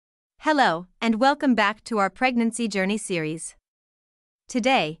Hello, and welcome back to our Pregnancy Journey series.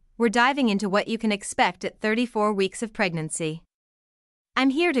 Today, we're diving into what you can expect at 34 weeks of pregnancy. I'm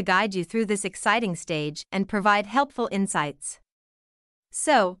here to guide you through this exciting stage and provide helpful insights.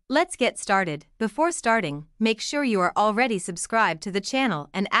 So, let's get started. Before starting, make sure you are already subscribed to the channel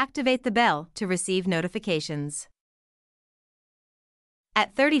and activate the bell to receive notifications.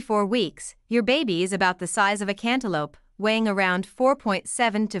 At 34 weeks, your baby is about the size of a cantaloupe, weighing around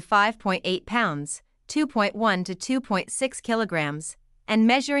 4.7 to 5.8 pounds, 2.1 to 2.6 kilograms, and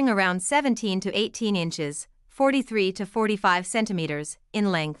measuring around 17 to 18 inches, 43 to 45 centimeters,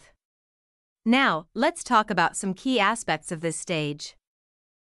 in length. Now, let's talk about some key aspects of this stage.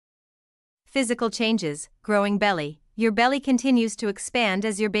 Physical changes. Growing belly. Your belly continues to expand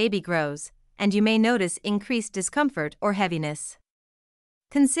as your baby grows, and you may notice increased discomfort or heaviness.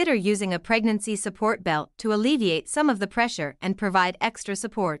 Consider using a pregnancy support belt to alleviate some of the pressure and provide extra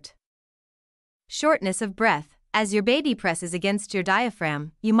support. Shortness of breath. As your baby presses against your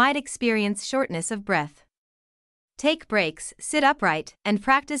diaphragm, you might experience shortness of breath. Take breaks, sit upright, and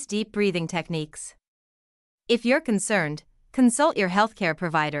practice deep breathing techniques. If you're concerned, consult your healthcare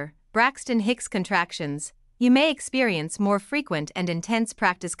provider. Braxton Hicks contractions. You may experience more frequent and intense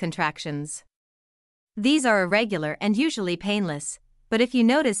practice contractions. These are irregular and usually painless, but if you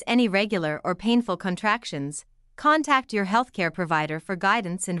notice any regular or painful contractions, contact your healthcare provider for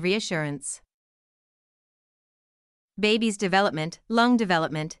guidance and reassurance. Baby's development. Lung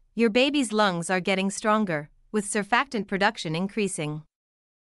development. Your baby's lungs are getting stronger, with surfactant production increasing.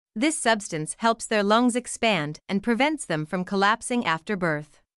 This substance helps their lungs expand and prevents them from collapsing after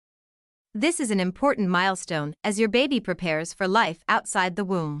birth. This is an important milestone as your baby prepares for life outside the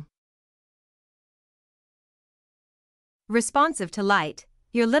womb. Responsive to light.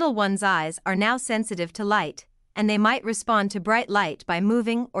 Your little one's eyes are now sensitive to light, and they might respond to bright light by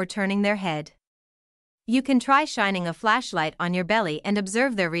moving or turning their head. You can try shining a flashlight on your belly and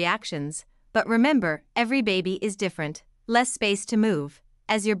observe their reactions, but remember, every baby is different. Less space to move.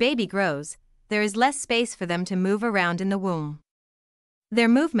 As your baby grows, there is less space for them to move around in the womb. Their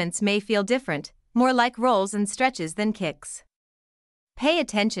movements may feel different, more like rolls and stretches than kicks. Pay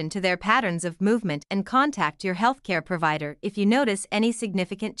attention to their patterns of movement and contact your healthcare provider if you notice any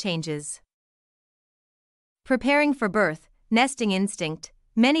significant changes. Preparing for birth. Nesting instinct.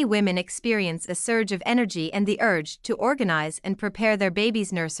 Many women experience a surge of energy and the urge to organize and prepare their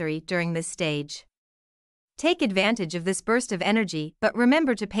baby's nursery during this stage. Take advantage of this burst of energy, but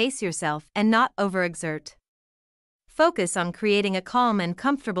remember to pace yourself and not overexert. Focus on creating a calm and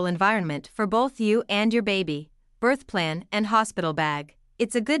comfortable environment for both you and your baby. Birth plan and hospital bag.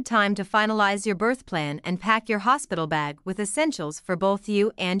 It's a good time to finalize your birth plan and pack your hospital bag with essentials for both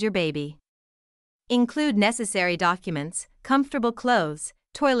you and your baby. Include necessary documents, comfortable clothes,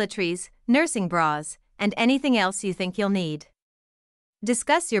 toiletries, nursing bras, and anything else you think you'll need.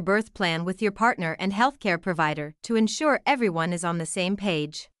 Discuss your birth plan with your partner and healthcare provider to ensure everyone is on the same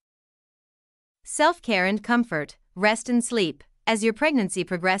page. Self-care and comfort. Rest and sleep. As your pregnancy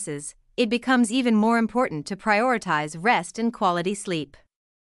progresses, it becomes even more important to prioritize rest and quality sleep.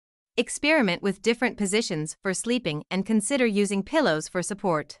 Experiment with different positions for sleeping and consider using pillows for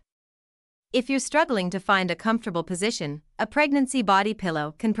support. If you're struggling to find a comfortable position, a pregnancy body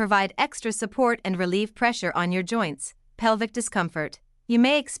pillow can provide extra support and relieve pressure on your joints. Pelvic discomfort. You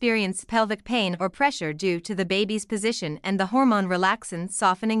may experience pelvic pain or pressure due to the baby's position and the hormone relaxin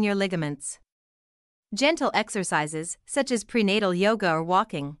softening your ligaments. Gentle exercises, such as prenatal yoga or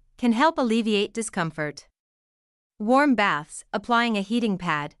walking, can help alleviate discomfort. Warm baths, applying a heating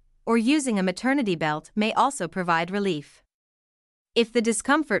pad, or using a maternity belt may also provide relief. If the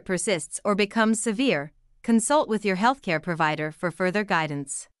discomfort persists or becomes severe, consult with your healthcare provider for further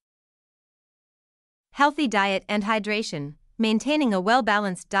guidance. Healthy diet and hydration. Maintaining a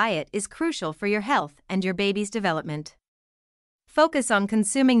well-balanced diet is crucial for your health and your baby's development. Focus on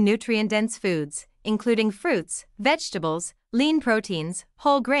consuming nutrient-dense foods, including fruits, vegetables, lean proteins,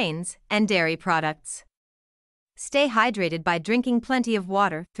 whole grains, and dairy products. Stay hydrated by drinking plenty of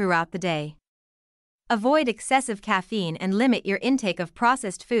water throughout the day. Avoid excessive caffeine and limit your intake of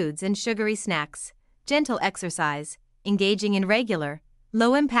processed foods and sugary snacks. Gentle exercise. Engaging in regular,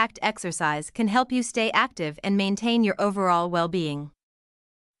 low-impact exercise can help you stay active and maintain your overall well-being.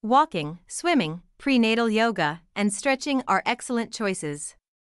 Walking, swimming, prenatal yoga, and stretching are excellent choices.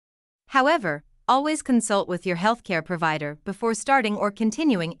 However, always consult with your healthcare provider before starting or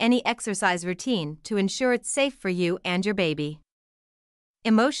continuing any exercise routine to ensure it's safe for you and your baby.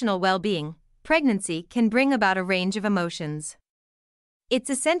 Emotional well-being. Pregnancy can bring about a range of emotions. It's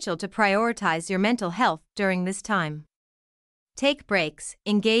essential to prioritize your mental health during this time. Take breaks,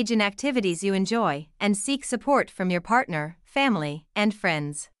 engage in activities you enjoy, and seek support from your partner, family, and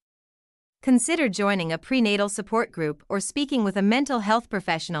friends. Consider joining a prenatal support group or speaking with a mental health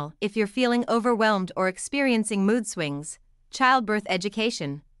professional if you're feeling overwhelmed or experiencing mood swings. Childbirth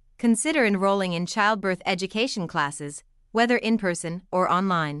education. Consider enrolling in childbirth education classes, whether in person or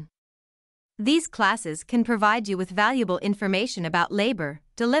online. These classes can provide you with valuable information about labor,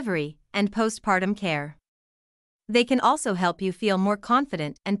 delivery, and postpartum care. They can also help you feel more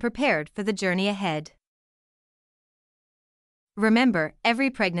confident and prepared for the journey ahead. Remember, every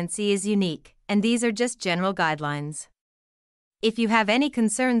pregnancy is unique, and these are just general guidelines. If you have any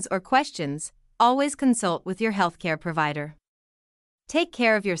concerns or questions, always consult with your healthcare provider. Take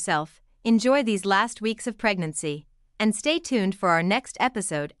care of yourself, enjoy these last weeks of pregnancy, and stay tuned for our next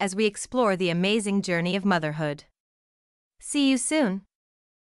episode as we explore the amazing journey of motherhood. See you soon.